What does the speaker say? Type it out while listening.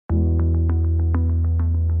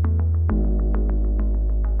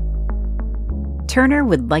Turner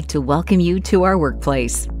would like to welcome you to our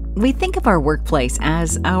workplace. We think of our workplace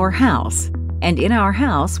as our house, and in our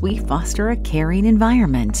house, we foster a caring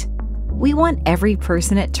environment. We want every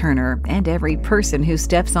person at Turner and every person who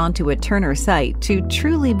steps onto a Turner site to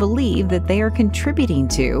truly believe that they are contributing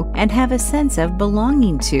to and have a sense of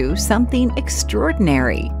belonging to something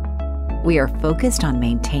extraordinary. We are focused on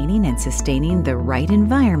maintaining and sustaining the right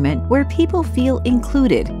environment where people feel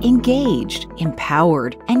included, engaged,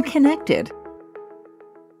 empowered, and connected.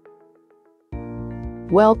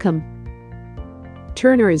 Welcome.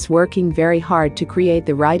 Turner is working very hard to create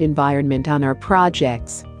the right environment on our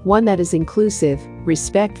projects, one that is inclusive,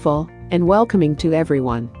 respectful, and welcoming to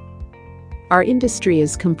everyone. Our industry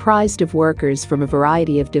is comprised of workers from a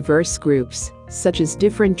variety of diverse groups, such as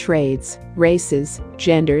different trades, races,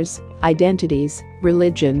 genders, identities,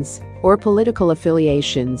 religions, or political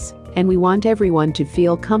affiliations, and we want everyone to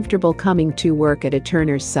feel comfortable coming to work at a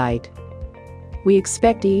Turner site. We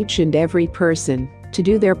expect each and every person to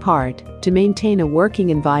do their part to maintain a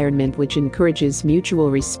working environment which encourages mutual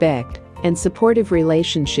respect and supportive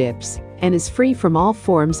relationships and is free from all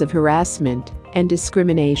forms of harassment and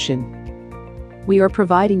discrimination. We are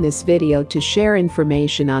providing this video to share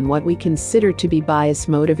information on what we consider to be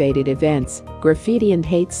bias-motivated events, graffiti and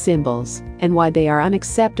hate symbols, and why they are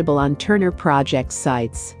unacceptable on Turner project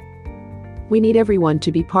sites. We need everyone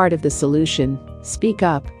to be part of the solution, speak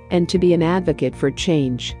up, and to be an advocate for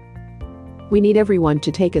change. We need everyone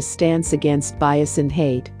to take a stance against bias and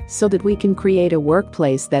hate so that we can create a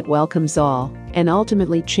workplace that welcomes all and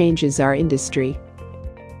ultimately changes our industry.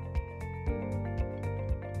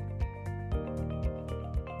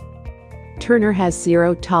 Turner has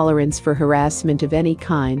zero tolerance for harassment of any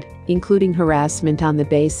kind, including harassment on the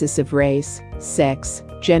basis of race, sex,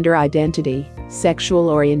 gender identity, sexual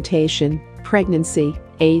orientation, pregnancy,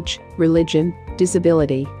 age, religion,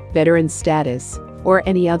 disability, veteran status, or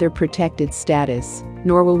any other protected status,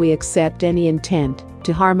 nor will we accept any intent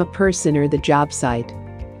to harm a person or the job site.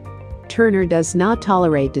 Turner does not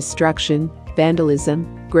tolerate destruction,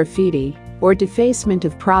 vandalism, graffiti, or defacement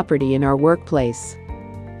of property in our workplace.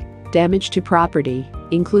 Damage to property,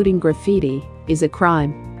 including graffiti, is a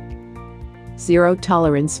crime. Zero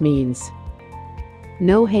tolerance means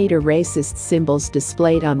no hate or racist symbols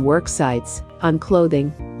displayed on work sites, on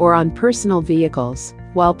clothing, or on personal vehicles,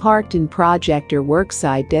 while parked in project or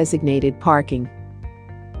worksite designated parking.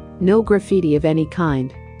 No graffiti of any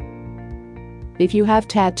kind. If you have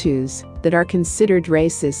tattoos that are considered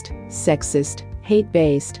racist, sexist,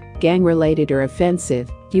 hate-based, gang-related or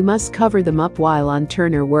offensive, you must cover them up while on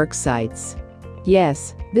Turner work sites.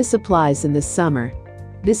 Yes, this applies in the summer.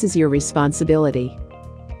 This is your responsibility.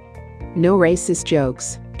 No racist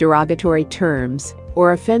jokes, derogatory terms,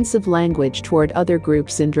 or offensive language toward other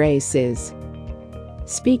groups and races.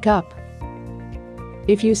 Speak up.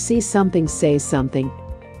 If you see something, say something.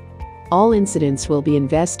 All incidents will be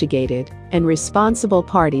investigated, and responsible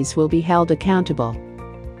parties will be held accountable.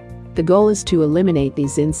 The goal is to eliminate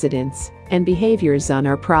these incidents and behaviors on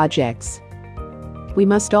our projects. We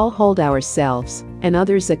must all hold ourselves and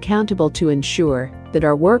others accountable to ensure that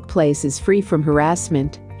our workplace is free from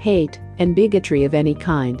harassment, hate, and bigotry of any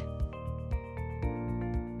kind.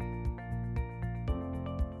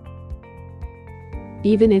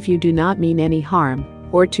 Even if you do not mean any harm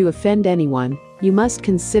or to offend anyone, you must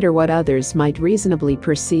consider what others might reasonably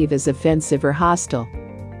perceive as offensive or hostile.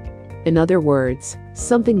 In other words,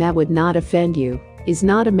 something that would not offend you is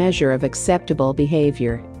not a measure of acceptable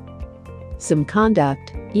behavior. Some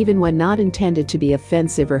conduct, even when not intended to be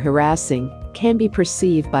offensive or harassing, can be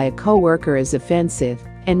perceived by a coworker as offensive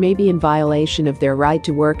and may be in violation of their right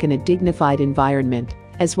to work in a dignified environment,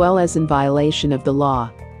 as well as in violation of the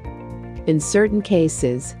law. In certain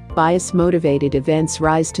cases, bias-motivated events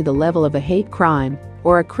rise to the level of a hate crime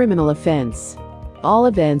or a criminal offense. All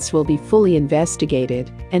events will be fully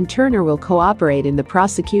investigated, and Turner will cooperate in the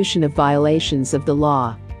prosecution of violations of the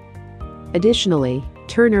law. Additionally,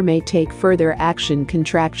 Turner may take further action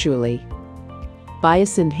contractually.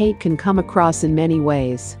 Bias and hate can come across in many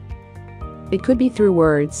ways. It could be through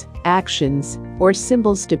words, actions, or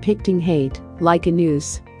symbols depicting hate, like a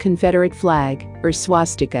noose, Confederate flag, or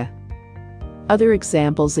swastika. Other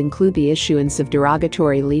examples include the issuance of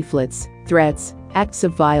derogatory leaflets, threats, acts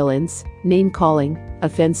of violence, name-calling,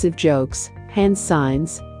 offensive jokes, hand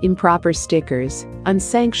signs, improper stickers,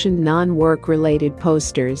 unsanctioned non-work-related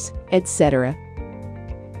posters, etc.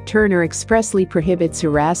 Turner expressly prohibits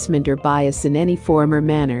harassment or bias in any form or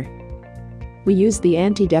manner. We use the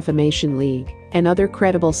Anti-Defamation League and other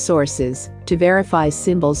credible sources to verify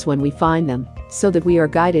symbols when we find them, so that we are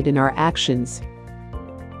guided in our actions.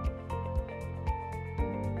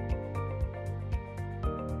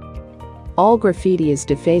 All graffiti is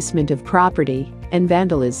defacement of property and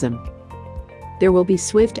vandalism. There will be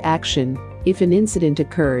swift action if an incident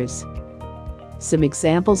occurs. Some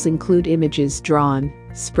examples include images drawn,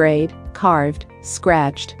 sprayed, carved,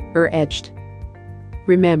 scratched, or etched.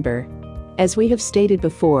 Remember, as we have stated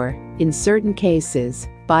before, in certain cases,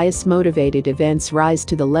 bias-motivated events rise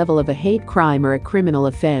to the level of a hate crime or a criminal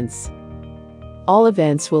offense. All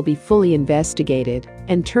events will be fully investigated,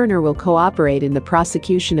 and Turner will cooperate in the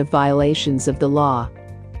prosecution of violations of the law.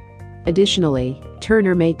 Additionally,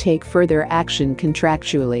 Turner may take further action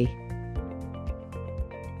contractually.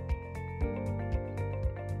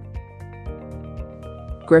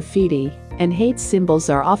 Graffiti and hate symbols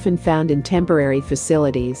are often found in temporary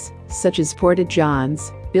facilities, such as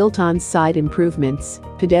porta-johns, built on-site improvements,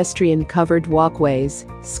 pedestrian-covered walkways,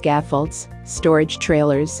 scaffolds, storage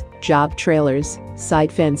trailers, job trailers,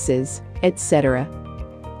 site fences, etc.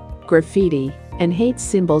 Graffiti and hate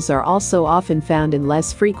symbols are also often found in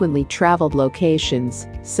less frequently traveled locations,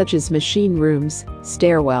 such as machine rooms,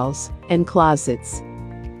 stairwells, and closets.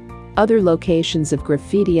 Other locations of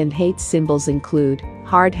graffiti and hate symbols include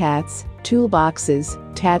hard hats, toolboxes,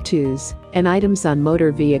 tattoos, and items on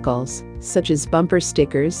motor vehicles, such as bumper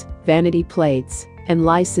stickers, vanity plates, and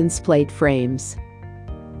license plate frames.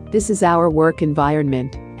 This is our work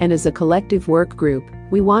environment, and as a collective work group,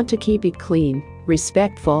 we want to keep it clean,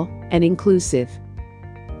 respectful, and inclusive.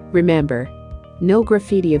 Remember, no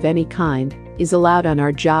graffiti of any kind is allowed on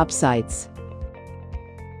our job sites.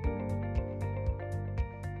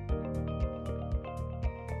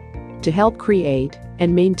 To help create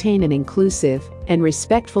and maintain an inclusive and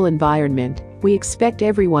respectful environment, we expect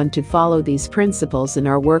everyone to follow these principles in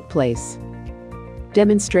our workplace.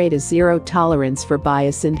 Demonstrate a zero tolerance for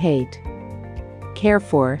bias and hate. Care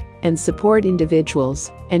for and support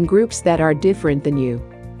individuals and groups that are different than you.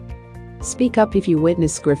 Speak up if you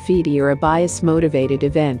witness graffiti or a bias-motivated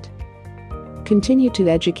event. Continue to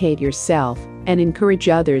educate yourself and encourage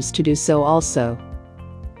others to do so also.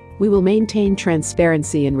 We will maintain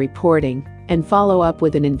transparency in reporting and follow up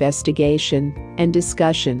with an investigation and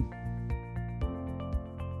discussion.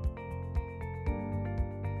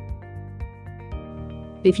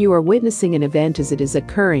 If you are witnessing an event as it is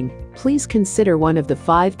occurring, please consider one of the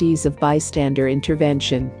 5 Ds of bystander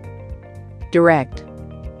intervention. Direct.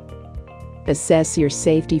 Assess your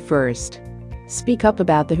safety first. Speak up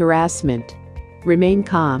about the harassment. Remain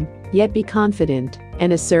calm, yet be confident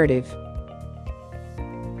and assertive.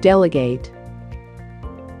 Delegate.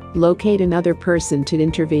 Locate another person to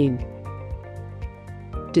intervene.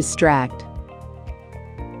 Distract.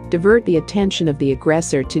 Divert the attention of the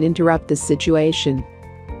aggressor to interrupt the situation.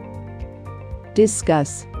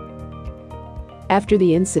 Discuss. After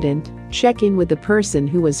the incident, check in with the person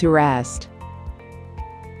who was harassed.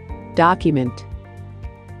 Document.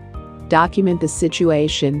 Document the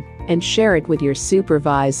situation and share it with your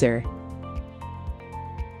supervisor.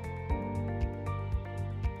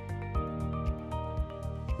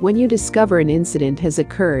 When you discover an incident has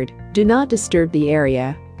occurred, do not disturb the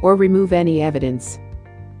area or remove any evidence.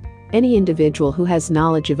 Any individual who has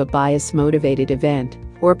knowledge of a bias-motivated event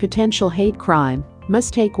or potential hate crime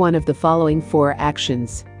must take one of the following 4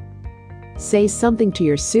 actions. Say something to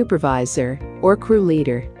your supervisor or crew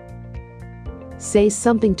leader. Say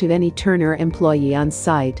something to any Turner employee on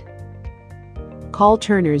site. Call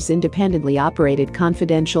Turner's independently operated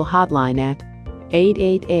confidential hotline at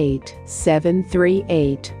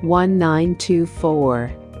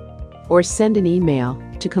 888-738-1924 or send an email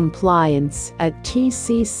to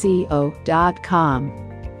compliance@tcco.com.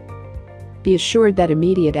 Be assured that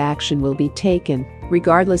immediate action will be taken,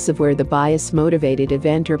 regardless of where the bias-motivated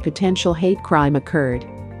event or potential hate crime occurred.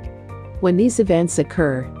 When these events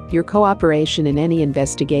occur, your cooperation in any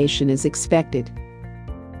investigation is expected.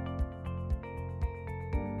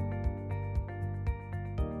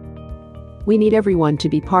 We need everyone to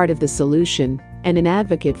be part of the solution and an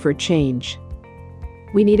advocate for change.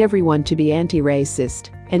 We need everyone to be anti-racist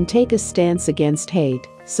and take a stance against hate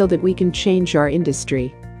so that we can change our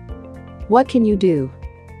industry. What can you do?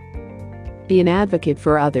 Be an advocate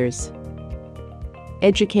for others.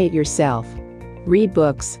 Educate yourself. Read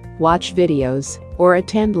books, watch videos, or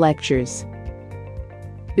attend lectures.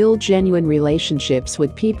 Build genuine relationships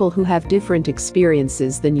with people who have different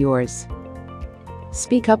experiences than yours.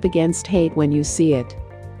 Speak up against hate when you see it.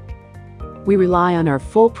 We rely on our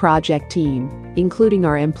full project team, including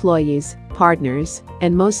our employees, partners,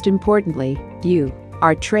 and most importantly, you,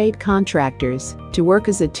 our trade contractors, to work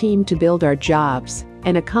as a team to build our jobs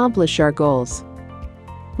and accomplish our goals.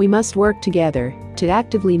 We must work together to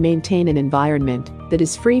actively maintain an environment that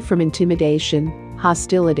is free from intimidation,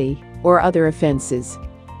 hostility, or other offenses.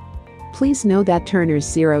 Please know that Turner's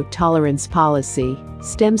zero tolerance policy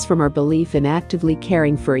stems from our belief in actively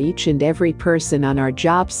caring for each and every person on our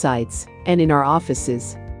job sites and in our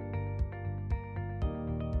offices.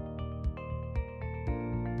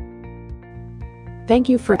 Thank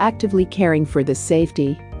you for actively caring for the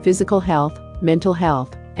safety, physical health, mental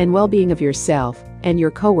health, and well-being of yourself and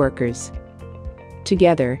your coworkers.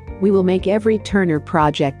 Together, we will make every Turner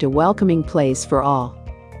project a welcoming place for all.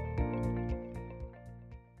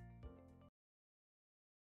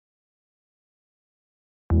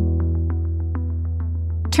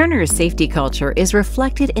 Turner's safety culture is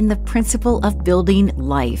reflected in the principle of building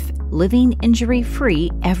life, living injury-free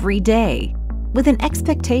every day, with an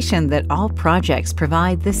expectation that all projects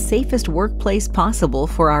provide the safest workplace possible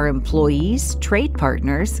for our employees, trade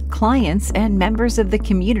partners, clients, and members of the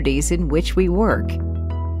communities in which we work.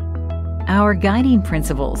 Our guiding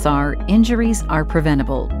principles are: injuries are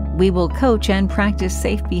preventable. We will coach and practice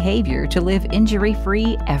safe behavior to live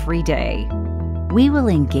injury-free every day. We will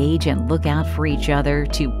engage and look out for each other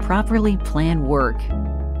to properly plan work.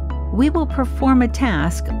 We will perform a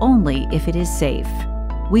task only if it is safe.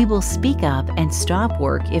 We will speak up and stop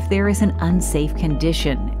work if there is an unsafe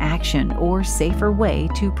condition, action, or safer way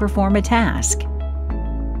to perform a task.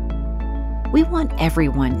 We want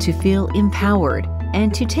everyone to feel empowered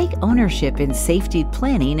and to take ownership in safety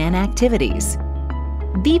planning and activities.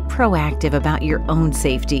 Be proactive about your own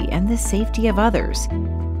safety and the safety of others.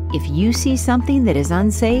 If you see something that is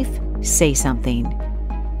unsafe, say something.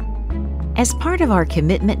 As part of our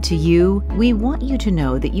commitment to you, we want you to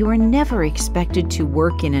know that you are never expected to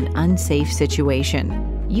work in an unsafe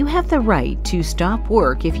situation. You have the right to stop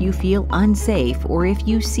work if you feel unsafe or if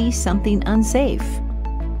you see something unsafe.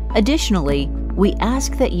 Additionally, we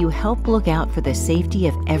ask that you help look out for the safety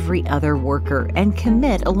of every other worker and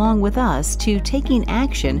commit along with us to taking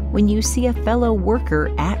action when you see a fellow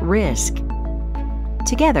worker at risk.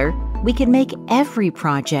 Together, we can make every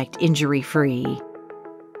project injury-free.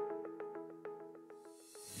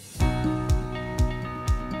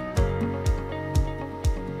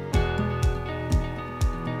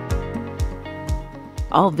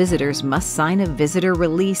 All visitors must sign a visitor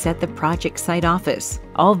release at the project site office.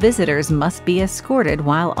 All visitors must be escorted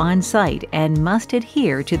while on site and must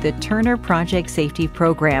adhere to the Turner Project Safety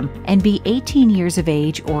Program and be 18 years of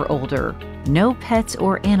age or older. No pets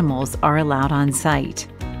or animals are allowed on site.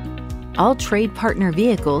 All trade partner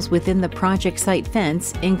vehicles within the project site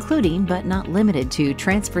fence, including but not limited to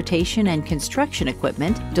transportation and construction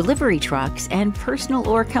equipment, delivery trucks, and personal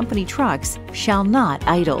or company trucks, shall not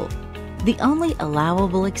idle. The only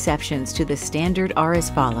allowable exceptions to the standard are as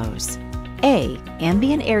follows. A.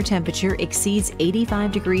 Ambient air temperature exceeds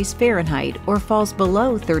 85 degrees Fahrenheit or falls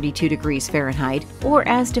below 32 degrees Fahrenheit, or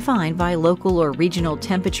as defined by local or regional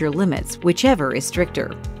temperature limits, whichever is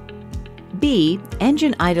stricter. B.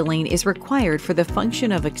 Engine idling is required for the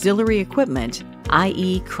function of auxiliary equipment,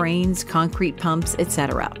 i.e. cranes, concrete pumps,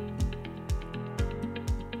 etc.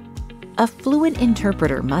 A fluent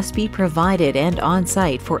interpreter must be provided and on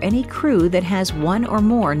site for any crew that has one or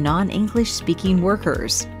more non-English speaking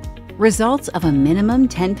workers. Results of a minimum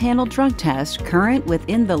 10-panel drug test current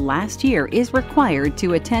within the last year is required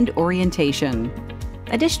to attend orientation.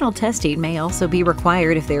 Additional testing may also be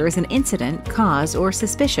required if there is an incident, cause, or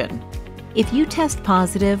suspicion. If you test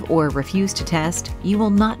positive or refuse to test, you will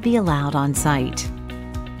not be allowed on site.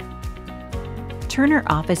 Turner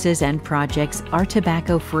offices and projects are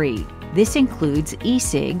tobacco-free. This includes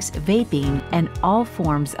e-cigs, vaping, and all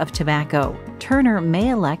forms of tobacco. Turner may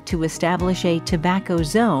elect to establish a tobacco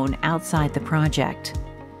zone outside the project.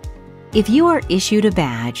 If you are issued a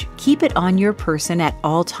badge, keep it on your person at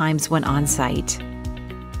all times when on site.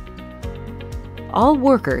 All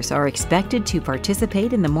workers are expected to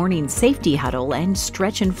participate in the morning safety huddle and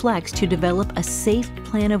stretch and flex to develop a safe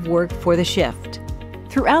plan of work for the shift.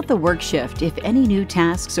 Throughout the work shift, if any new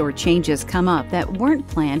tasks or changes come up that weren't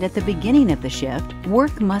planned at the beginning of the shift,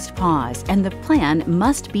 work must pause and the plan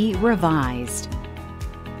must be revised.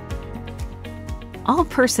 All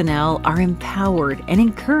personnel are empowered and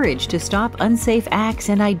encouraged to stop unsafe acts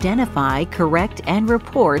and identify, correct, and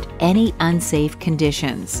report any unsafe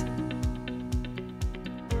conditions.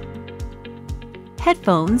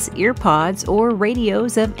 Headphones, earpods, or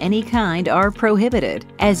radios of any kind are prohibited,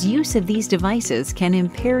 as use of these devices can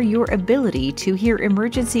impair your ability to hear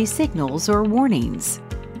emergency signals or warnings.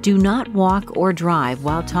 Do not walk or drive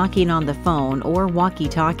while talking on the phone or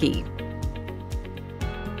walkie-talkie.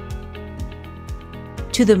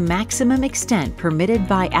 To the maximum extent permitted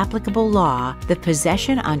by applicable law, the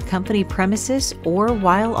possession on company premises or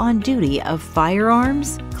while on duty of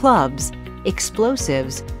firearms, clubs,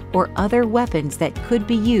 explosives, or other weapons that could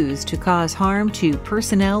be used to cause harm to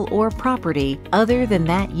personnel or property other than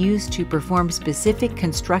that used to perform specific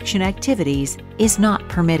construction activities is not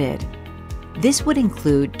permitted. This would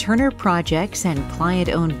include Turner projects and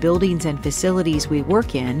client-owned buildings and facilities we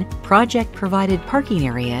work in, project-provided parking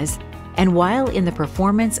areas, and while in the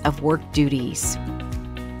performance of work duties.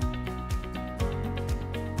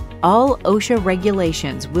 All OSHA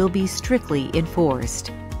regulations will be strictly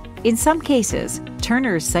enforced. In some cases,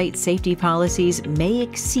 Turner's site safety policies may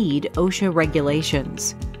exceed OSHA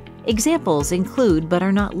regulations. Examples include but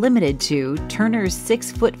are not limited to Turner's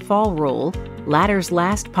 6-foot fall rule, ladder's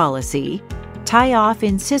last policy, tie-off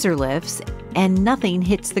in scissor lifts, and nothing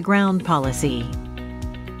hits the ground policy.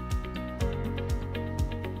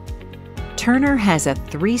 Turner has a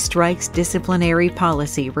 3-strikes disciplinary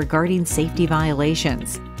policy regarding safety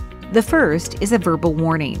violations. The first is a verbal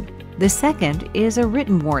warning. The second is a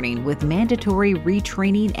written warning with mandatory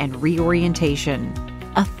retraining and reorientation.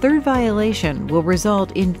 A third violation will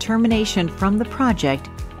result in termination from the project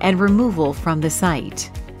and removal from the site.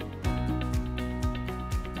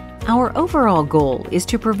 Our overall goal is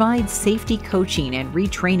to provide safety coaching and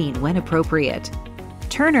retraining when appropriate.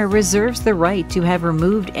 Turner reserves the right to have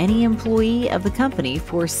removed any employee of the company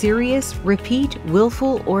for serious, repeat,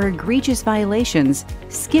 willful, or egregious violations,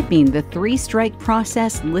 skipping the 3-strike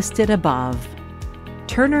process listed above.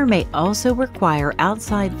 Turner may also require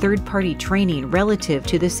outside third-party training relative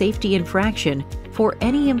to the safety infraction for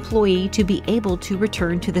any employee to be able to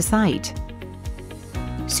return to the site.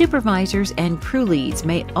 Supervisors and crew leads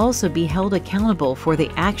may also be held accountable for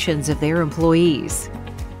the actions of their employees.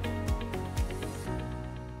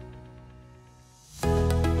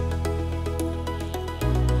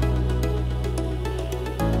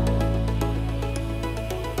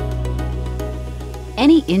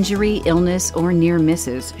 Any injury, illness, or near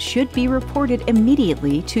misses should be reported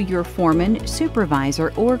immediately to your foreman,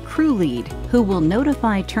 supervisor, or crew lead, who will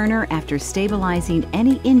notify Turner after stabilizing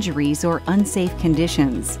any injuries or unsafe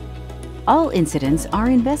conditions. All incidents are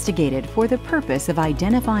investigated for the purpose of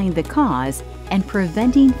identifying the cause and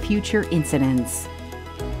preventing future incidents.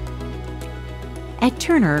 At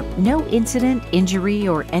Turner, no incident, injury,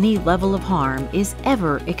 or any level of harm is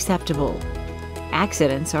ever acceptable.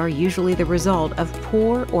 Accidents are usually the result of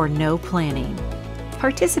poor or no planning.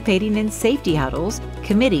 Participating in safety huddles,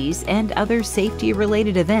 committees, and other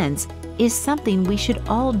safety-related events is something we should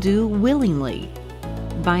all do willingly.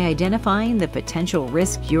 By identifying the potential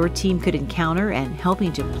risk your team could encounter and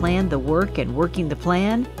helping to plan the work and working the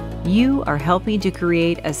plan, you are helping to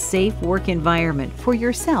create a safe work environment for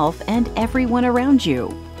yourself and everyone around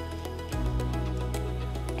you.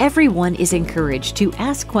 Everyone is encouraged to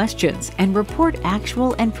ask questions and report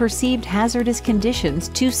actual and perceived hazardous conditions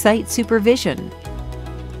to site supervision.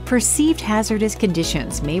 Perceived hazardous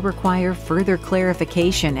conditions may require further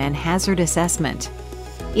clarification and hazard assessment.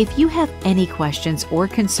 If you have any questions or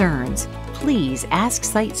concerns, please ask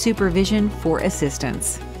site supervision for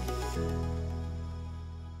assistance.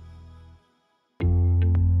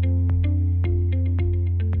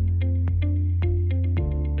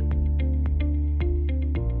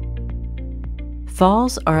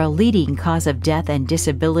 Falls are a leading cause of death and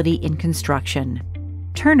disability in construction.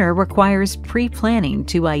 Turner requires pre-planning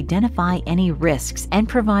to identify any risks and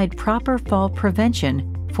provide proper fall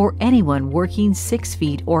prevention for anyone working 6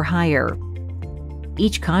 feet or higher.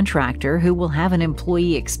 Each contractor who will have an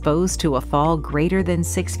employee exposed to a fall greater than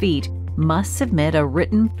 6 feet must submit a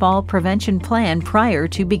written fall prevention plan prior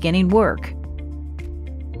to beginning work.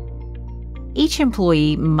 Each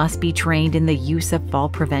employee must be trained in the use of fall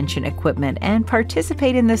prevention equipment and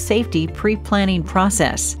participate in the safety pre-planning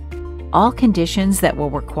process. All conditions that will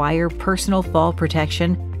require personal fall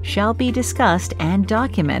protection shall be discussed and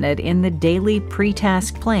documented in the daily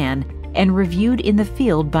pre-task plan and reviewed in the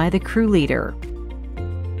field by the crew leader.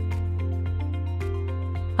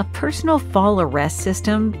 A personal fall arrest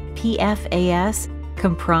system, PFAS,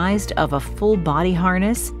 comprised of a full body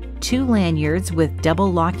harness, 2 lanyards with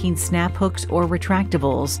double locking snap hooks or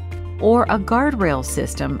retractables, or a guardrail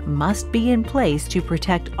system must be in place to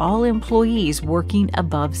protect all employees working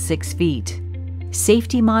above 6 feet.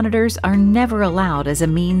 Safety monitors are never allowed as a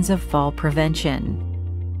means of fall prevention.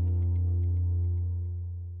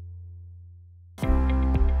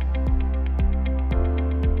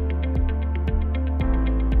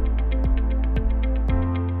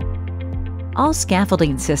 All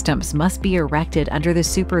scaffolding systems must be erected under the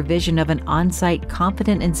supervision of an on-site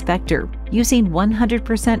competent inspector using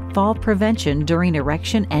 100% fall prevention during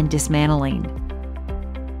erection and dismantling.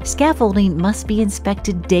 Scaffolding must be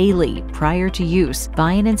inspected daily prior to use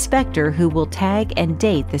by an inspector who will tag and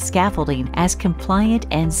date the scaffolding as compliant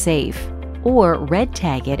and safe, or red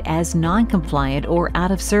tag it as non-compliant or out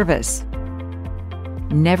of service.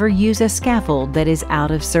 Never use a scaffold that is out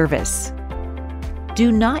of service.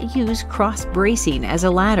 Do not use cross-bracing as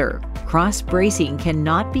a ladder. Cross-bracing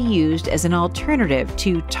cannot be used as an alternative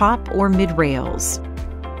to top or mid-rails.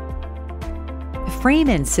 Frame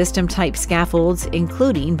and system type scaffolds,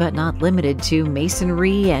 including but not limited to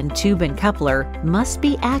masonry and tube and coupler, must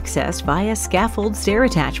be accessed via scaffold stair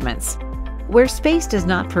attachments. Where space does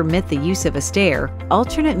not permit the use of a stair,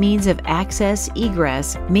 alternate means of access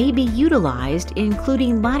egress may be utilized,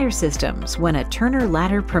 including ladder systems when a Turner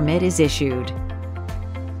ladder permit is issued.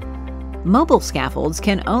 Mobile scaffolds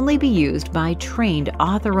can only be used by trained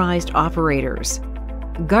authorized operators.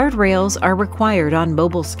 Guardrails are required on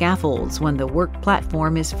mobile scaffolds when the work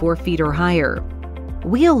platform is 4 feet or higher.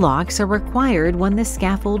 Wheel locks are required when the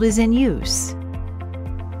scaffold is in use.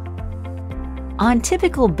 On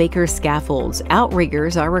typical Baker scaffolds,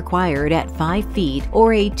 outriggers are required at 5 feet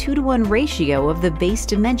or a 2-to-1 ratio of the base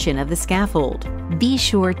dimension of the scaffold. Be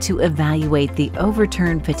sure to evaluate the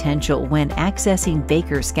overturn potential when accessing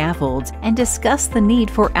Baker scaffolds and discuss the need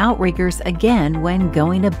for outriggers again when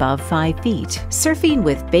going above 5 feet. Surfing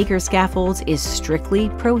with Baker scaffolds is strictly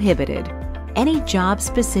prohibited. Any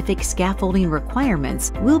job-specific scaffolding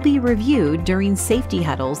requirements will be reviewed during safety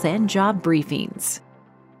huddles and job briefings.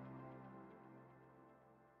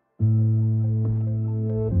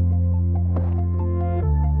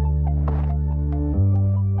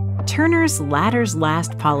 Turner's Ladders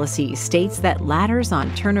Last policy states that ladders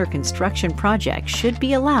on Turner construction projects should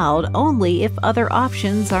be allowed only if other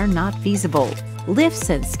options are not feasible. Lifts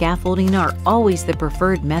and scaffolding are always the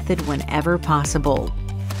preferred method whenever possible.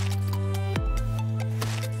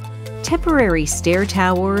 Temporary stair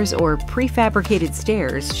towers or prefabricated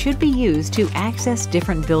stairs should be used to access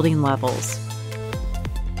different building levels.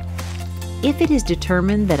 If it is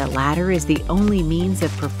determined that a ladder is the only means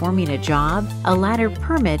of performing a job, a ladder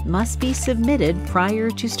permit must be submitted prior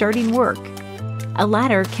to starting work. A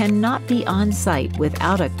ladder cannot be on site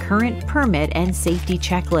without a current permit and safety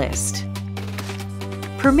checklist.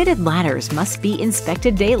 Permitted ladders must be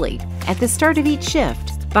inspected daily at the start of each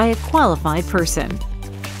shift by a qualified person.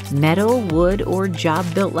 Metal, wood, or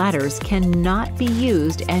job-built ladders cannot be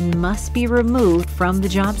used and must be removed from the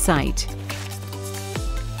job site.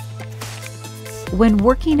 When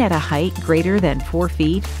working at a height greater than 4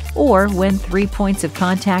 feet, or when 3 points of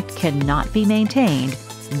contact cannot be maintained,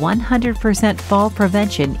 100% fall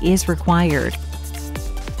prevention is required.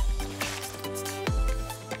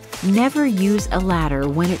 Never use a ladder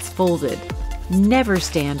when it's folded. Never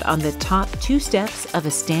stand on the top 2 steps of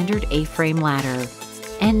a standard A-frame ladder.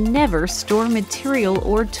 And never store material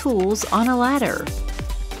or tools on a ladder.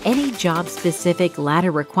 Any job-specific ladder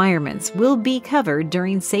requirements will be covered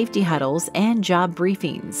during safety huddles and job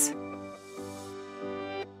briefings.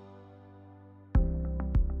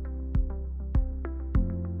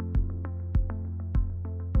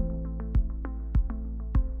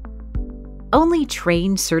 Only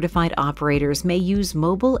trained certified operators may use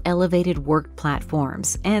mobile elevated work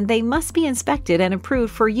platforms, and they must be inspected and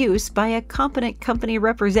approved for use by a competent company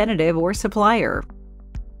representative or supplier.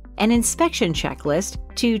 An inspection checklist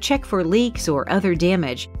to check for leaks or other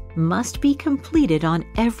damage must be completed on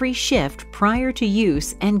every shift prior to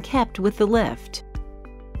use and kept with the lift.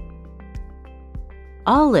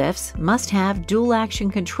 All lifts must have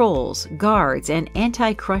dual-action controls, guards, and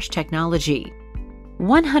anti-crush technology.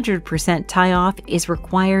 100% tie-off is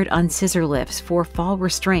required on scissor lifts for fall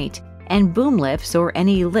restraint and boom lifts or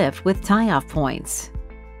any lift with tie-off points.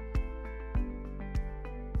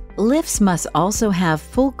 Lifts must also have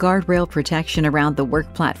full guardrail protection around the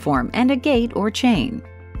work platform and a gate or chain.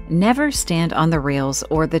 Never stand on the rails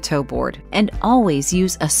or the toe board, and always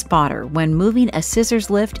use a spotter when moving a scissors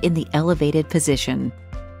lift in the elevated position.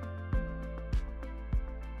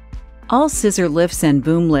 All scissor lifts and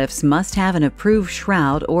boom lifts must have an approved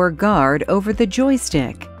shroud or guard over the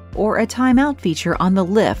joystick, or a timeout feature on the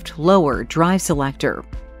lift lower drive selector.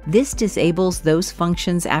 This disables those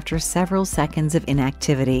functions after several seconds of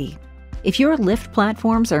inactivity. If your lift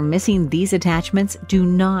platforms are missing these attachments, do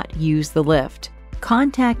not use the lift.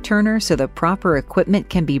 Contact Turner so the proper equipment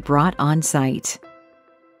can be brought on site.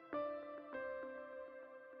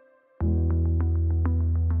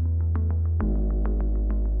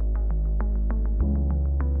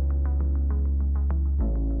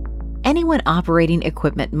 Anyone operating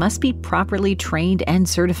equipment must be properly trained and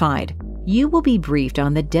certified. You will be briefed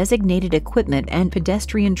on the designated equipment and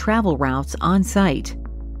pedestrian travel routes on site.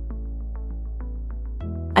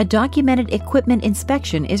 A documented equipment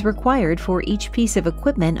inspection is required for each piece of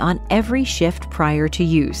equipment on every shift prior to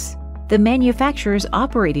use. The manufacturer's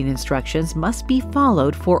operating instructions must be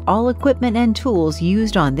followed for all equipment and tools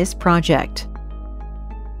used on this project.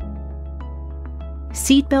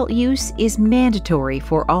 Seatbelt use is mandatory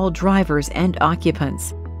for all drivers and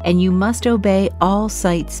occupants, and you must obey all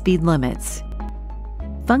site speed limits.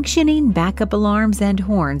 Functioning backup alarms and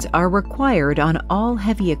horns are required on all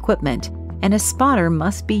heavy equipment, and a spotter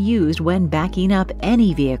must be used when backing up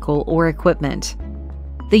any vehicle or equipment.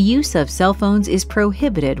 The use of cell phones is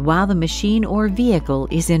prohibited while the machine or vehicle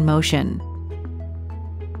is in motion.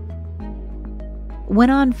 When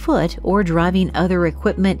on foot or driving other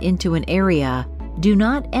equipment into an area, do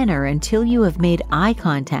not enter until you have made eye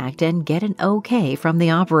contact and get an okay from the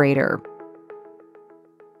operator.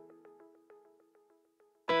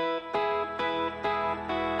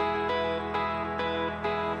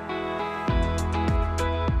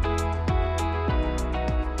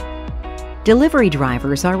 Delivery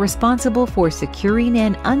drivers are responsible for securing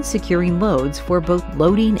and unsecuring loads for both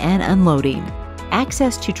loading and unloading.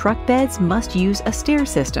 Access to truck beds must use a stair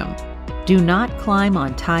system. Do not climb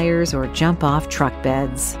on tires or jump off truck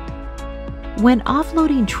beds. When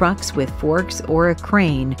offloading trucks with forks or a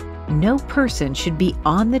crane, no person should be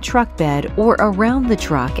on the truck bed or around the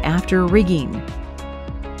truck after rigging.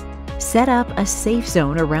 Set up a safe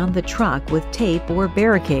zone around the truck with tape or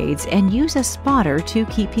barricades and use a spotter to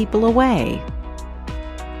keep people away.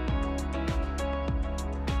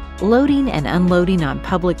 Loading and unloading on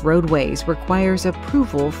public roadways requires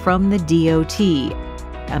approval from the DOT,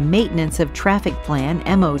 a Maintenance of Traffic Plan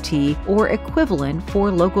 (MOT) or equivalent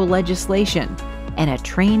for local legislation, and a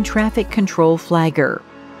train traffic control flagger.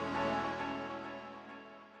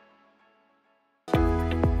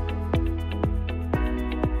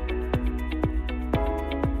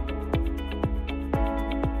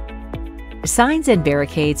 Signs and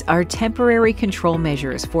barricades are temporary control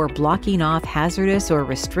measures for blocking off hazardous or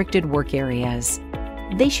restricted work areas.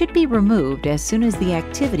 They should be removed as soon as the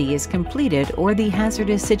activity is completed or the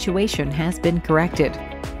hazardous situation has been corrected.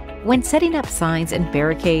 When setting up signs and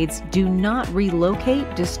barricades, do not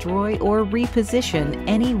relocate, destroy, or reposition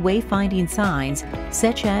any wayfinding signs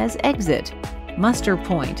such as exit, muster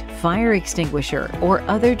point, fire extinguisher, or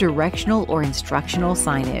other directional or instructional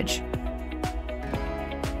signage.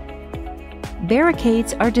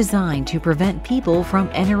 Barricades are designed to prevent people from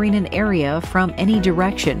entering an area from any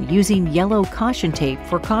direction using yellow caution tape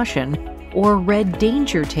for caution or red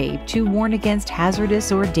danger tape to warn against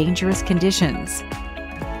hazardous or dangerous conditions.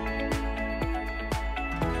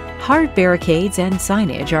 Hard barricades and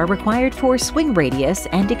signage are required for swing radius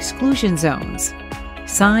and exclusion zones.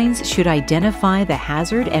 Signs should identify the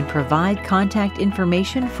hazard and provide contact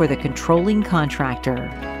information for the controlling contractor.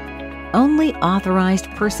 Only authorized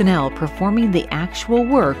personnel performing the actual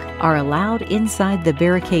work are allowed inside the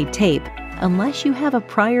barricade tape unless you have a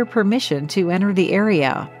prior permission to enter the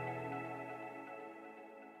area.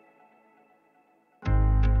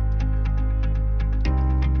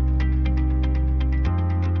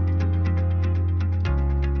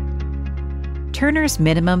 Turner's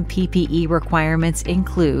minimum PPE requirements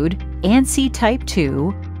include ANSI Type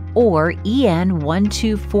 2 or EN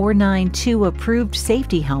 12492 approved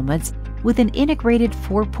safety helmets with an integrated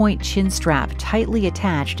 4-point chin strap tightly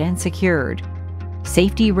attached and secured,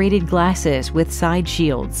 safety-rated glasses with side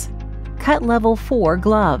shields, cut level 4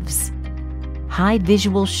 gloves, high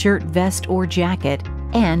visual shirt, vest, or jacket,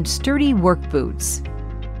 and sturdy work boots.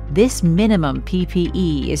 This minimum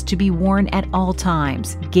PPE is to be worn at all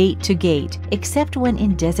times, gate to gate, except when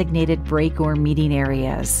in designated break or meeting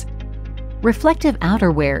areas. Reflective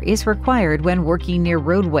outerwear is required when working near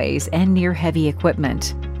roadways and near heavy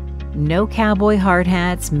equipment. No cowboy hard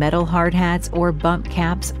hats, metal hard hats, or bump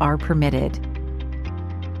caps are permitted.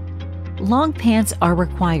 Long pants are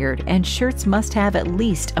required, and shirts must have at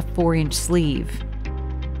least a 4-inch sleeve.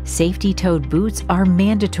 Safety-toed boots are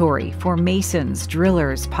mandatory for masons,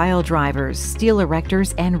 drillers, pile drivers, steel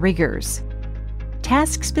erectors, and riggers.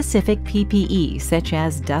 Task-specific PPE, such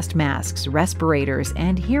as dust masks, respirators,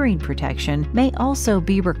 and hearing protection, may also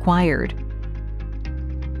be required.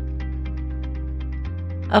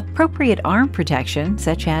 Appropriate arm protection,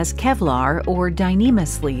 such as Kevlar or Dyneema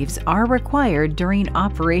sleeves, are required during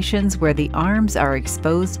operations where the arms are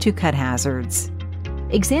exposed to cut hazards.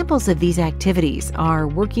 Examples of these activities are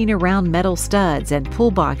working around metal studs and pull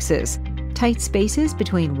boxes, tight spaces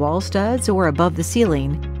between wall studs or above the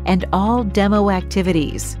ceiling, and all demo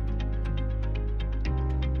activities.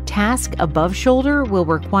 Task above shoulder will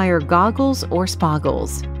require goggles or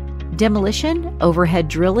spoggles. Demolition, overhead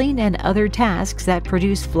drilling, and other tasks that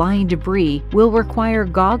produce flying debris will require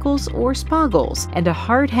goggles or spoggles and a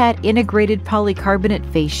hard hat integrated polycarbonate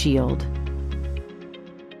face shield.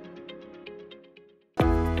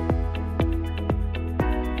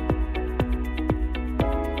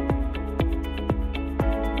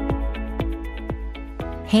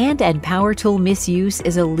 Hand and power tool misuse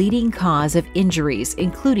is a leading cause of injuries,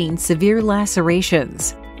 including severe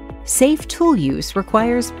lacerations. Safe tool use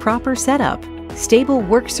requires proper setup, stable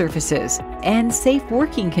work surfaces, and safe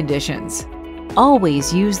working conditions.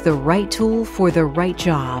 Always use the right tool for the right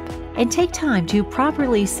job, and take time to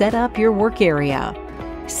properly set up your work area.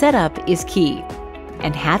 Setup is key,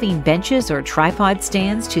 and having benches or tripod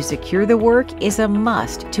stands to secure the work is a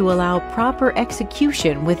must to allow proper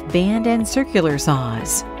execution with band and circular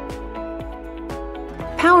saws.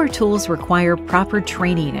 Power tools require proper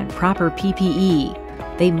training and proper PPE.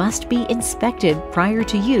 They must be inspected prior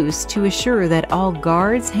to use to assure that all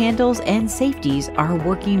guards, handles, and safeties are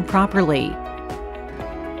working properly.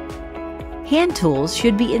 Hand tools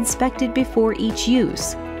should be inspected before each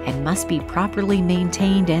use and must be properly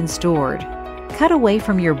maintained and stored. Cut away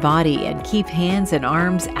from your body and keep hands and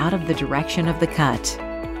arms out of the direction of the cut.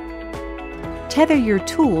 Tether your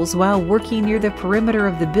tools while working near the perimeter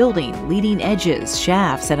of the building, leading edges,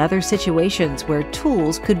 shafts, and other situations where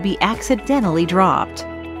tools could be accidentally dropped.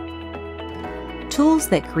 Tools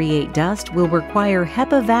that create dust will require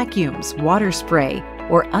HEPA vacuums, water spray,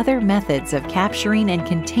 or other methods of capturing and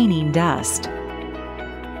containing dust.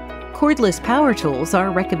 Cordless power tools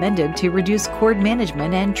are recommended to reduce cord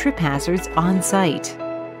management and trip hazards on site.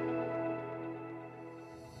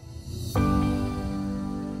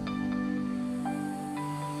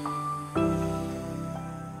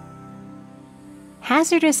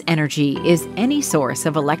 Hazardous energy is any source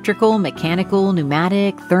of electrical, mechanical,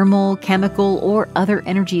 pneumatic, thermal, chemical, or other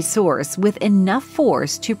energy source with enough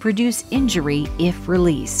force to produce injury if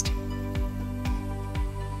released.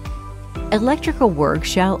 Electrical work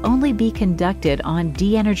shall only be conducted on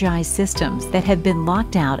de-energized systems that have been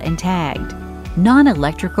locked out and tagged.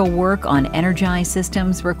 Non-electrical work on energized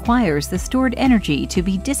systems requires the stored energy to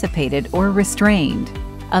be dissipated or restrained.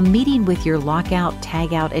 A meeting with your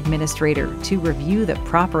lockout/tagout administrator to review the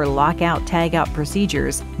proper lockout/tagout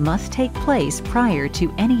procedures must take place prior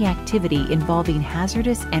to any activity involving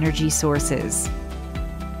hazardous energy sources.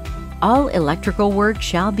 All electrical work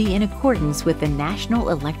shall be in accordance with the National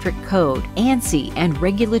Electric Code, ANSI, and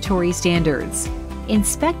regulatory standards.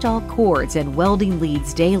 Inspect all cords and welding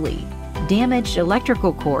leads daily. Damaged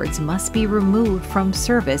electrical cords must be removed from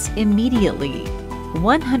service immediately.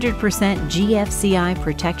 100% GFCI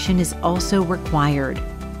protection is also required.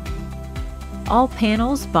 All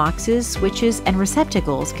panels, boxes, switches, and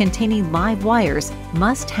receptacles containing live wires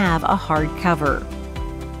must have a hard cover.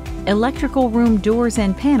 Electrical room doors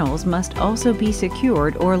and panels must also be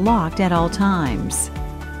secured or locked at all times.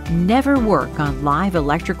 Never work on live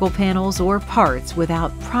electrical panels or parts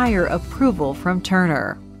without prior approval from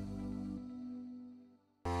Turner.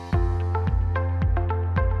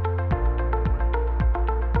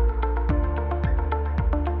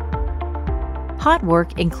 Hot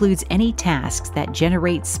work includes any tasks that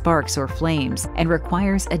generate sparks or flames and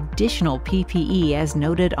requires additional PPE as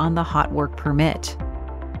noted on the hot work permit.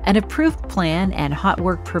 An approved plan and hot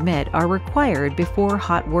work permit are required before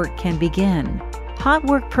hot work can begin. Hot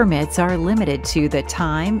work permits are limited to the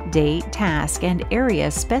time, date, task, and area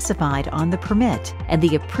specified on the permit, and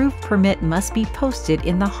the approved permit must be posted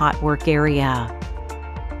in the hot work area.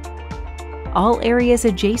 All areas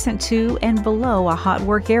adjacent to and below a hot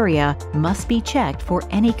work area must be checked for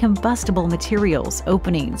any combustible materials,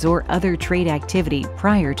 openings, or other trade activity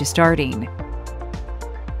prior to starting.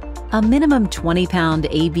 A minimum 20-pound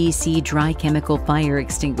ABC dry chemical fire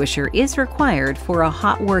extinguisher is required for a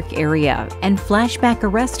hot work area, and flashback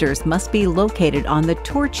arresters must be located on the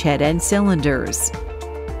torch head and cylinders.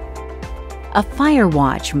 A fire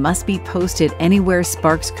watch must be posted anywhere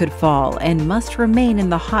sparks could fall and must remain in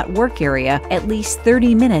the hot work area at least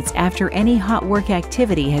 30 minutes after any hot work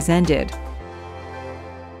activity has ended.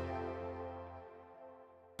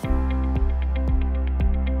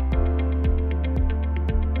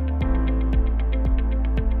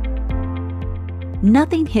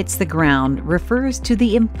 Nothing hits the ground refers to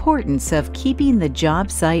the importance of keeping the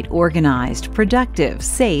job site organized, productive,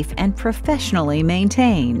 safe, and professionally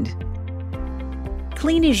maintained.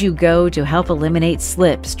 Clean as you go to help eliminate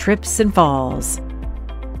slips, trips, and falls.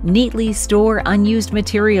 Neatly store unused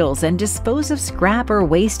materials and dispose of scrap or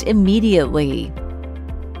waste immediately.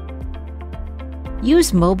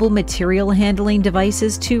 Use mobile material handling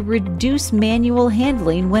devices to reduce manual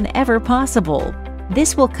handling whenever possible.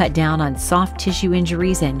 This will cut down on soft tissue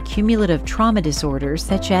injuries and cumulative trauma disorders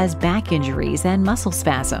such as back injuries and muscle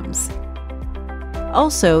spasms.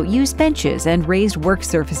 Also, use benches and raised work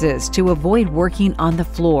surfaces to avoid working on the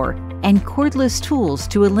floor, and cordless tools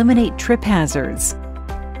to eliminate trip hazards.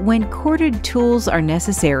 When corded tools are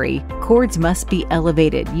necessary, cords must be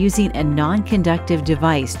elevated using a non-conductive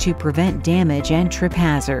device to prevent damage and trip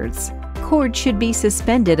hazards. Cords should be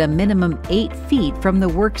suspended a minimum 8 feet from the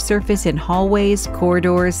work surface in hallways,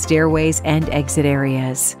 corridors, stairways, and exit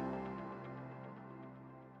areas.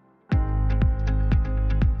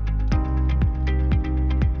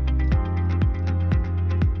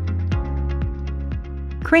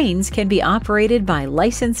 Cranes can be operated by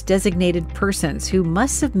licensed designated persons who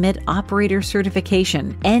must submit operator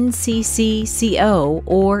certification NCC/CO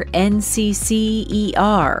or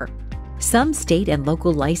NCC/ER. Some state and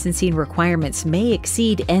local licensing requirements may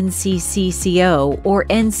exceed NCC/CO or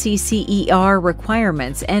NCC/ER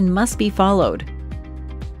requirements and must be followed.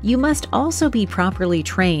 You must also be properly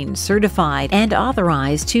trained, certified, and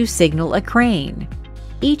authorized to signal a crane.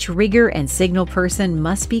 Each rigger and signal person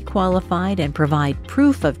must be qualified and provide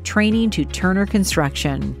proof of training to Turner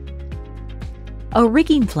Construction. A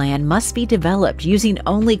rigging plan must be developed using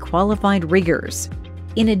only qualified riggers.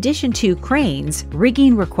 In addition to cranes,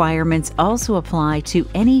 rigging requirements also apply to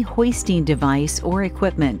any hoisting device or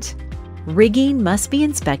equipment. Rigging must be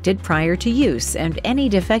inspected prior to use and any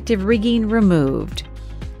defective rigging removed.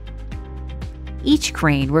 Each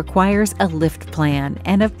crane requires a lift plan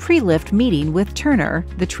and a pre-lift meeting with Turner,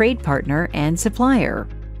 the trade partner and supplier.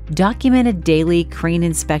 Documented daily crane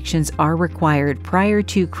inspections are required prior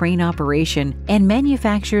to crane operation, and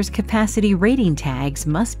manufacturer's capacity rating tags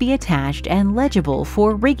must be attached and legible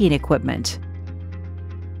for rigging equipment.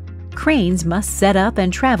 Cranes must set up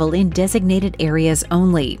and travel in designated areas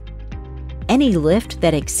only. Any lift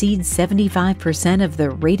that exceeds 75% of the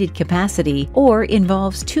rated capacity or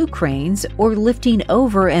involves 2 cranes or lifting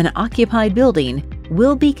over an occupied building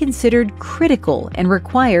will be considered critical and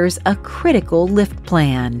requires a critical lift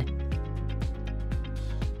plan.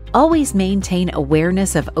 Always maintain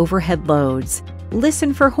awareness of overhead loads.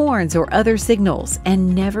 Listen for horns or other signals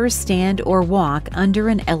and never stand or walk under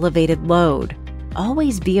an elevated load.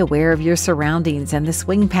 Always be aware of your surroundings and the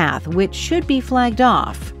swing path, which should be flagged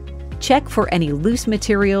off. Check for any loose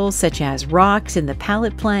materials such as rocks in the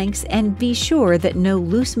pallet planks and be sure that no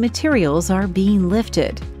loose materials are being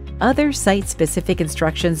lifted. Other site-specific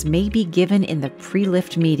instructions may be given in the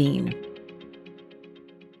pre-lift meeting.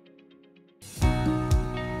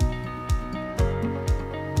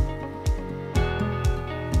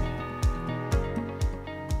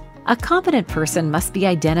 A competent person must be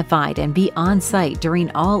identified and be on site during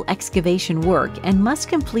all excavation work and must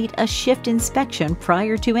complete a shift inspection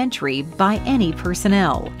prior to entry by any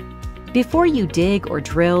personnel. Before you dig or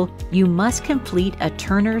drill, you must complete a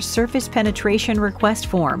Turner Surface Penetration Request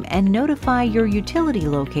form and notify your utility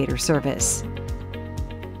locator service.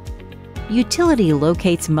 Utility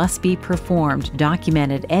locates must be performed,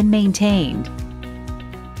 documented, and maintained.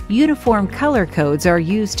 Uniform color codes are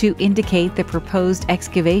used to indicate the proposed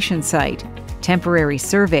excavation site, temporary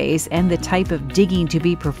surveys, and the type of digging to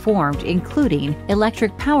be performed, including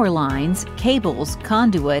electric power lines, cables,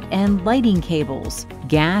 conduit, and lighting cables,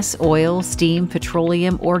 gas, oil, steam,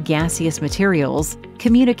 petroleum, or gaseous materials,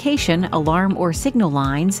 communication, alarm or signal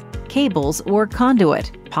lines, cables or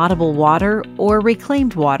conduit, potable water or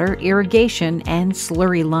reclaimed water, irrigation, and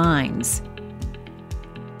slurry lines.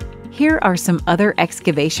 Here are some other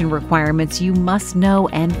excavation requirements you must know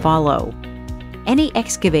and follow. Any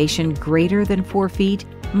excavation greater than 4 feet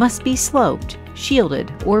must be sloped,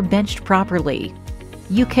 shielded, or benched properly.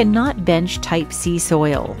 You cannot bench Type C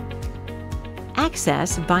soil.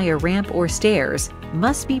 Access via ramp or stairs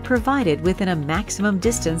must be provided within a maximum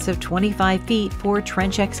distance of 25 feet for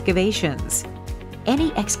trench excavations.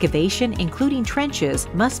 Any excavation, including trenches,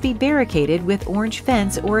 must be barricaded with orange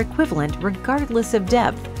fence or equivalent regardless of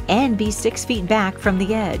depth and be 6 feet back from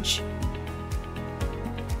the edge.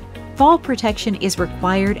 Fall protection is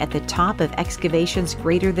required at the top of excavations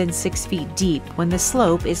greater than 6 feet deep when the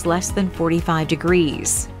slope is less than 45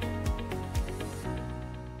 degrees.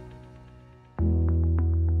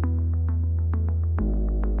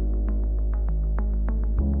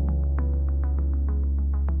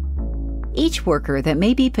 Each worker that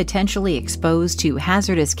may be potentially exposed to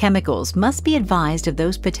hazardous chemicals must be advised of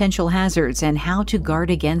those potential hazards and how to guard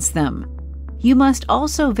against them. You must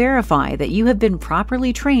also verify that you have been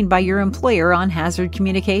properly trained by your employer on hazard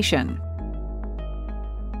communication.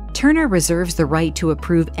 Turner reserves the right to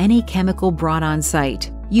approve any chemical brought on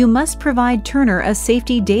site. You must provide Turner a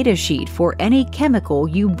safety data sheet for any chemical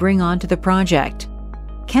you bring onto the project.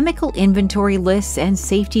 Chemical inventory lists and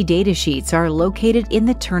safety data sheets are located in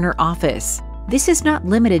the Turner office. This is not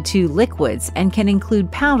limited to liquids and can include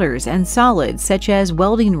powders and solids such as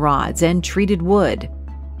welding rods and treated wood.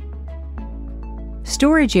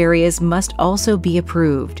 Storage areas must also be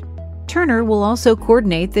approved. Turner will also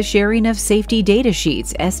coordinate the sharing of safety data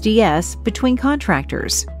sheets (SDS) between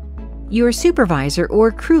contractors. Your supervisor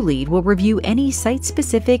or crew lead will review any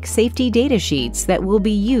site-specific safety data sheets that will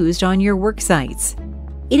be used on your work sites.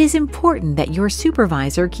 It is important that your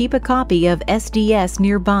supervisor keep a copy of SDS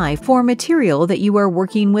nearby for material that you are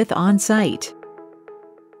working with on site.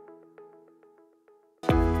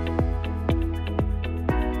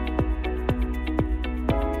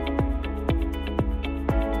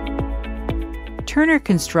 Turner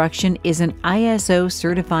Construction is an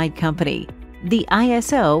ISO-certified company. The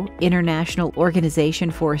ISO, International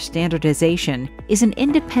Organization for Standardization, is an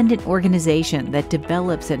independent organization that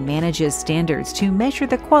develops and manages standards to measure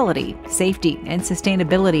the quality, safety, and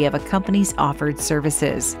sustainability of a company's offered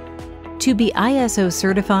services. To be ISO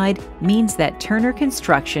certified means that Turner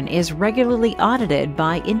Construction is regularly audited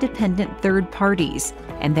by independent third parties,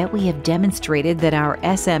 and that we have demonstrated that our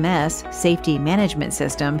SMS, Safety Management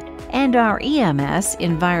System, and our EMS,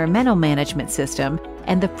 Environmental Management System,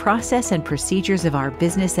 and the process and procedures of our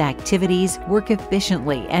business activities work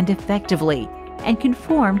efficiently and effectively and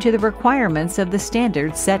conform to the requirements of the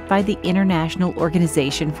standards set by the International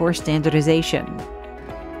Organization for Standardization.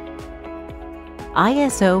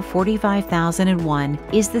 ISO 45001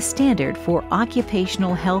 is the standard for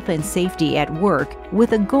occupational health and safety at work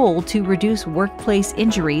with a goal to reduce workplace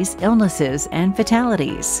injuries, illnesses, and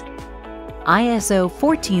fatalities. ISO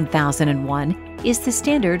 14001 is the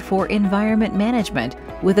standard for environment management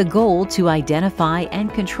with a goal to identify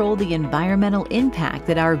and control the environmental impact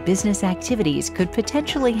that our business activities could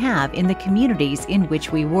potentially have in the communities in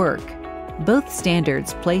which we work. Both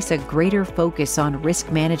standards place a greater focus on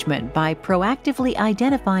risk management by proactively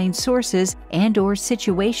identifying sources and/or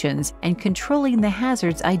situations and controlling the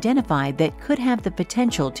hazards identified that could have the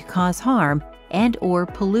potential to cause harm and/or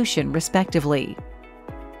pollution, respectively.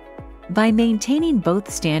 By maintaining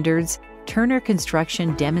both standards, Turner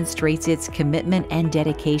Construction demonstrates its commitment and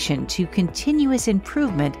dedication to continuous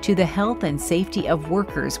improvement to the health and safety of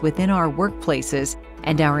workers within our workplaces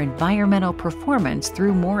and our environmental performance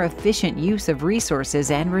through more efficient use of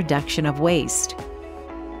resources and reduction of waste.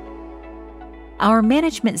 Our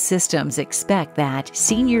management systems expect that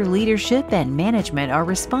senior leadership and management are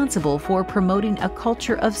responsible for promoting a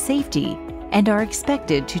culture of safety and are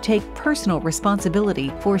expected to take personal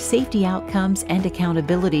responsibility for safety outcomes and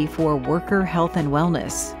accountability for worker health and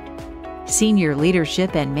wellness. Senior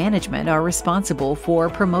leadership and management are responsible for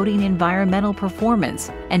promoting environmental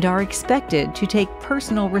performance and are expected to take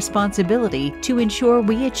personal responsibility to ensure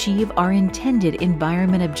we achieve our intended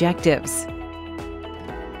environment objectives.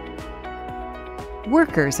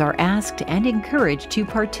 Workers are asked and encouraged to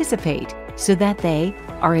participate so that they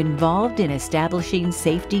are involved in establishing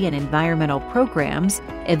safety and environmental programs,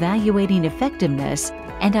 evaluating effectiveness,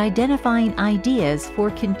 and identifying ideas for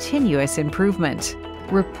continuous improvement.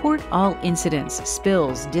 Report all incidents,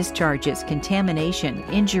 spills, discharges, contamination,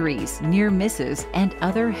 injuries, near misses, and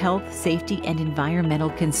other health, safety, and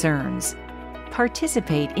environmental concerns.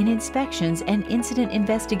 Participate in inspections and incident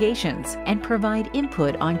investigations and provide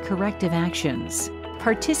input on corrective actions.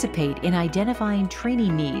 Participate in identifying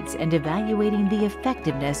training needs and evaluating the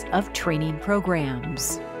effectiveness of training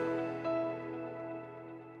programs.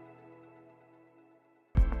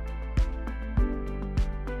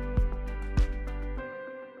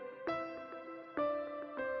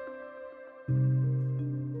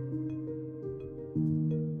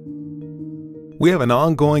 We have an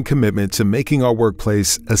ongoing commitment to making our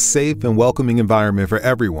workplace a safe and welcoming environment for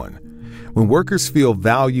everyone. When workers feel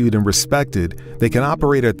valued and respected, they can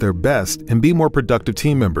operate at their best and be more productive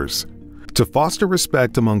team members. To foster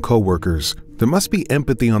respect among coworkers, there must be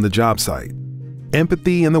empathy on the job site.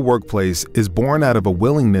 Empathy in the workplace is born out of a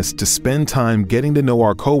willingness to spend time getting to know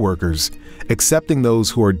our coworkers, accepting those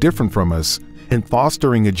who are different from us, and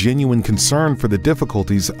fostering a genuine concern for the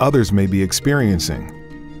difficulties others may be experiencing.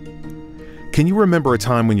 Can you remember a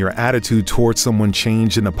time when your attitude towards someone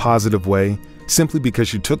changed in a positive way simply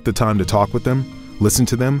because you took the time to talk with them, listen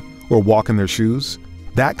to them, or walk in their shoes?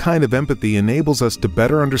 That kind of empathy enables us to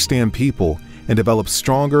better understand people and develop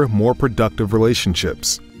stronger, more productive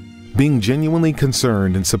relationships. Being genuinely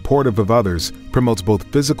concerned and supportive of others promotes both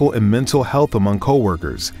physical and mental health among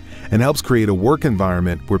coworkers and helps create a work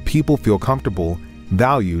environment where people feel comfortable,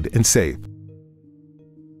 valued, and safe.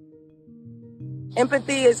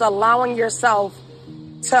 Empathy is allowing yourself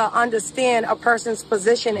to understand a person's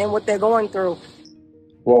position and what they're going through.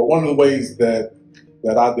 Well, one of the ways that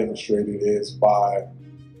I demonstrated is by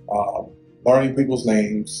learning people's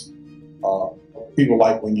names. People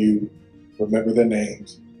like when you remember their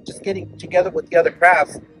names. Just getting together with the other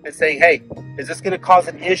crafts and saying, hey, is this going to cause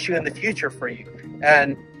an issue in the future for you?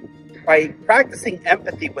 And by practicing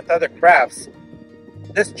empathy with other crafts,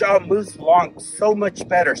 this job moves along so much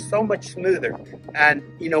better, so much smoother. And,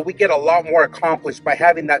 we get a lot more accomplished by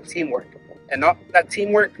having that teamwork. And that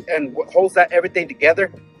teamwork and what holds everything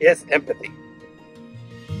together is empathy.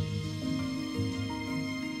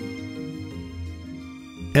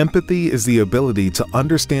 Empathy is the ability to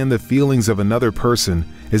understand the feelings of another person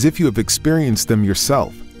as if you have experienced them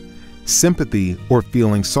yourself. Sympathy or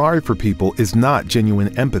feeling sorry for people is not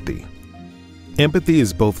genuine empathy. Empathy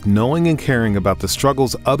is both knowing and caring about the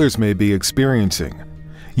struggles others may be experiencing.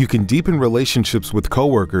 You can deepen relationships with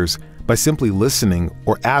coworkers by simply listening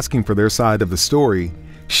or asking for their side of the story,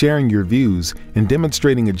 sharing your views, and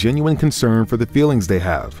demonstrating a genuine concern for the feelings they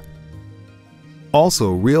have.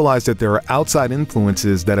 Also, realize that there are outside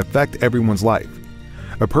influences that affect everyone's life.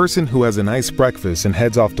 A person who has a nice breakfast and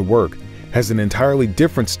heads off to work has an entirely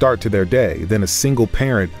different start to their day than a single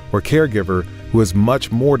parent or caregiver who has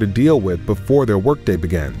much more to deal with before their workday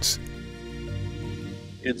begins.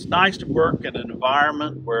 It's nice to work in an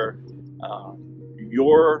environment where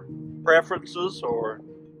your preferences or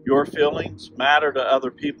your feelings matter to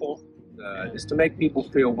other people. Is to make people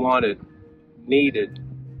feel wanted, needed,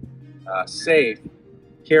 safe,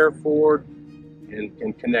 cared for,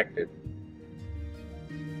 and connected.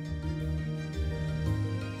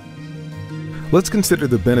 Let's consider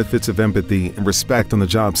the benefits of empathy and respect on the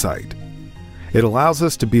job site. It allows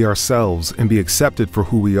us to be ourselves and be accepted for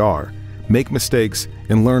who we are, make mistakes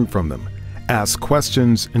and learn from them, ask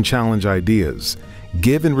questions and challenge ideas,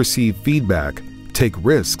 give and receive feedback, take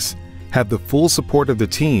risks, have the full support of the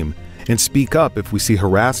team, and speak up if we see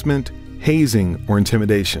harassment, hazing, or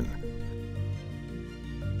intimidation.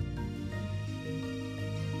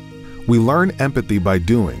 We learn empathy by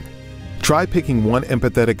doing. Try picking one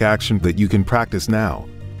empathetic action that you can practice now.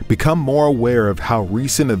 Become more aware of how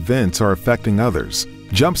recent events are affecting others.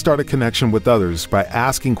 Jumpstart a connection with others by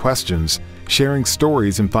asking questions, sharing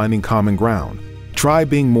stories, and finding common ground. Try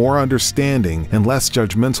being more understanding and less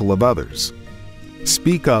judgmental of others.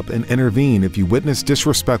 Speak up and intervene if you witness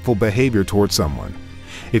disrespectful behavior towards someone.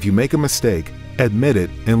 If you make a mistake, admit it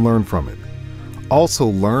and learn from it. Also,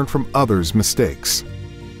 learn from others' mistakes.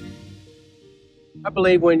 I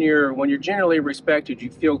believe when you're generally respected,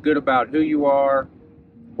 you feel good about who you are,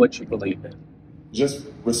 what you believe in. Just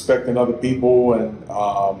respecting other people and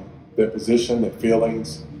their position, their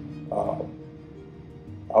feelings.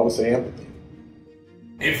 I would say empathy.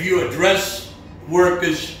 If you address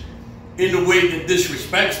workers in a way that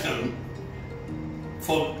disrespects them,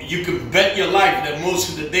 you can bet your life that most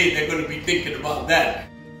of the day they're going to be thinking about that.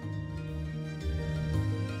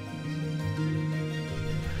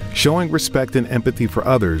 Showing respect and empathy for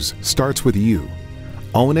others starts with you.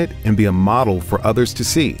 Own it and be a model for others to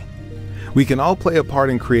see. We can all play a part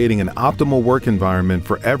in creating an optimal work environment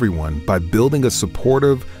for everyone by building a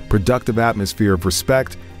supportive, productive atmosphere of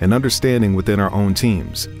respect and understanding within our own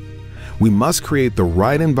teams. We must create the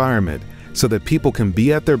right environment so that people can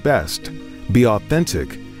be at their best, be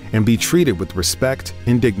authentic, and be treated with respect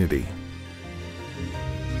and dignity.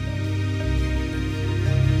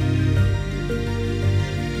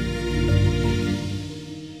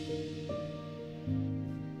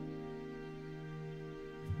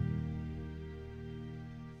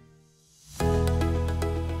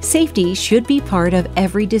 Safety should be part of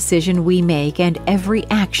every decision we make and every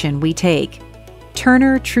action we take.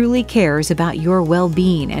 Turner truly cares about your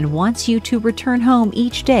well-being and wants you to return home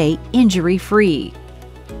each day injury-free.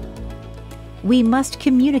 We must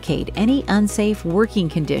communicate any unsafe working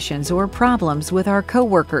conditions or problems with our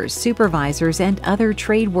coworkers, supervisors, and other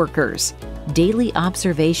trade workers. Daily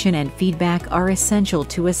observation and feedback are essential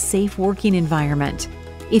to a safe working environment.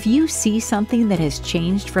 If you see something that has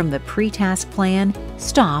changed from the pre-task plan,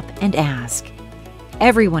 stop and ask.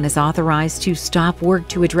 Everyone is authorized to stop work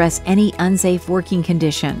to address any unsafe working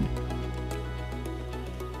condition.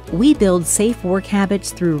 We build safe work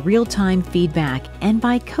habits through real-time feedback and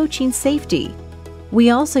by coaching safety.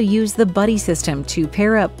 We also use the buddy system to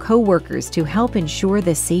pair up coworkers to help ensure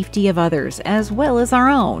the safety of others as well as our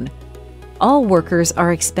own. All workers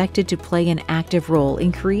are expected to play an active role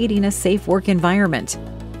in creating a safe work environment.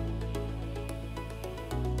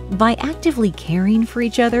 By actively caring for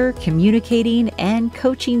each other, communicating, and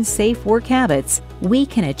coaching safe work habits, we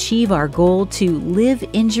can achieve our goal to live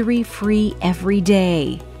injury-free every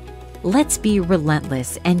day. Let's be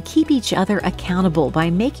relentless and keep each other accountable by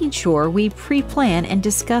making sure we pre-plan and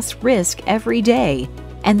discuss risk every day,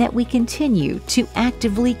 and that we continue to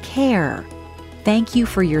actively care. Thank you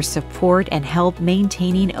for your support and help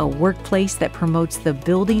maintaining a workplace that promotes the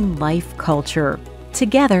building life culture.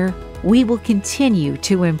 Together, we will continue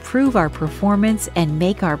to improve our performance and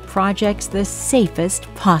make our projects the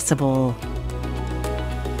safest possible.